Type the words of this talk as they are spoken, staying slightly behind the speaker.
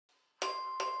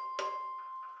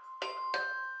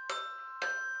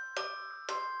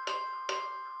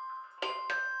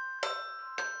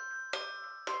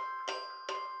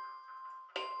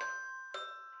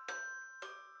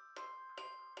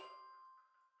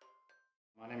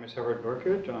My name is Herbert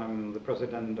Burkert. I'm the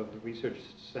president of the Research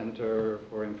Center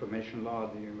for Information Law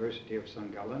at the University of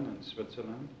St. Gallen in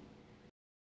Switzerland.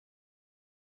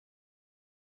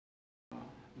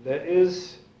 There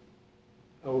is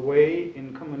a way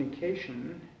in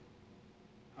communication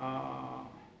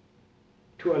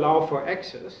to allow for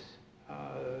access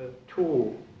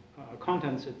to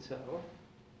contents itself,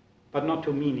 but not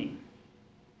to meaning.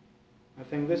 I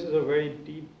think this is a very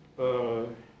deep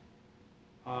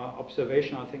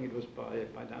observation. I think it was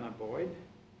by Dana Boyd.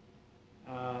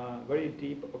 Very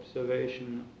deep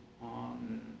observation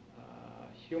on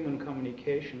human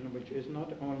communication, which is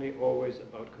not only always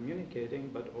about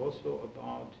communicating, but also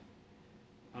about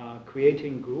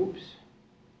creating groups,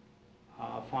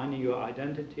 finding your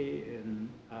identity in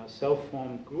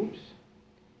self-formed groups,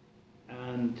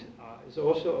 and it's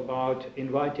also about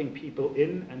inviting people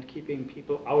in and keeping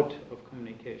people out of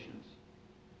communications.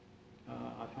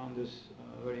 I found this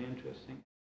very interesting.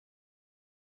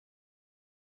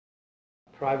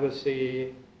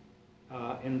 Privacy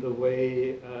in the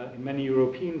way in many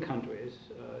European countries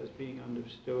is being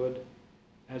understood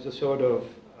as a sort of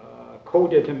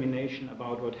co-determination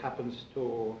about what happens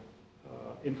to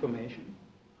information,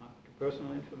 to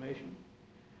personal information.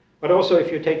 But also,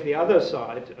 if you take the other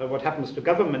side, what happens to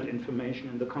government information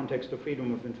in the context of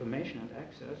freedom of information and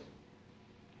access.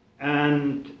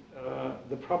 And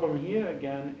the problem here,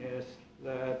 again, is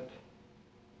that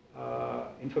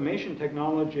information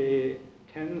technology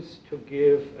tends to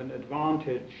give an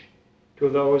advantage to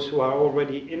those who are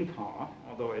already in power,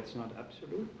 although it's not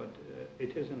absolute, but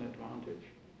it is an advantage.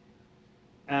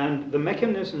 And the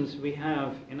mechanisms we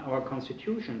have in our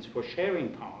constitutions for sharing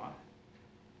power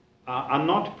are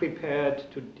not prepared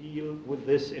to deal with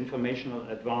this informational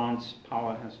advance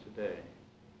power has today.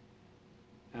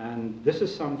 And this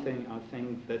is something, I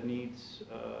think, that needs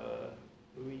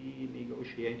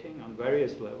renegotiating on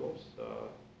various levels.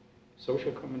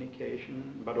 Social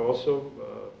communication, but also,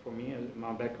 for me,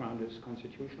 my background is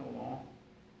constitutional law,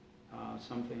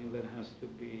 something that has to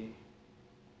be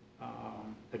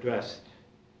addressed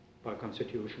by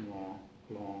constitutional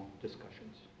law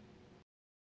discussions.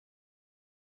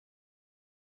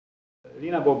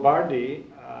 Lina Bobardi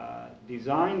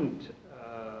designed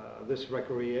this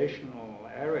recreational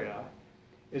area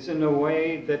is in a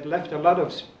way that left a lot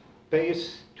of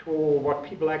space to what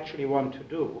people actually want to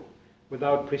do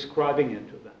without prescribing it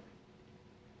to them.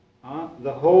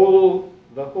 The whole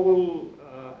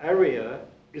area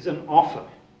is an offer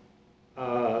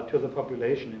to the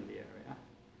population in the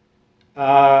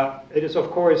area. It is, of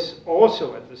course,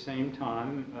 also at the same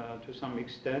time, to some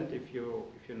extent, if you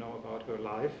know about her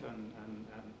life and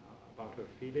about her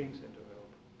feelings and her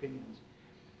opinions,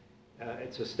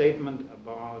 it's a statement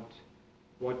about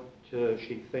what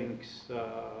she thinks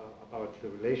about the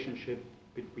relationship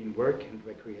between work and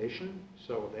recreation.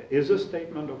 So there is a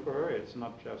statement of her. It's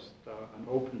not just an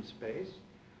open space,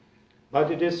 but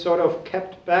it is sort of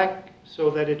kept back so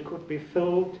that it could be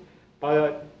filled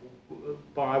by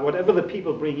whatever the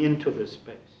people bring into this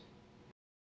space.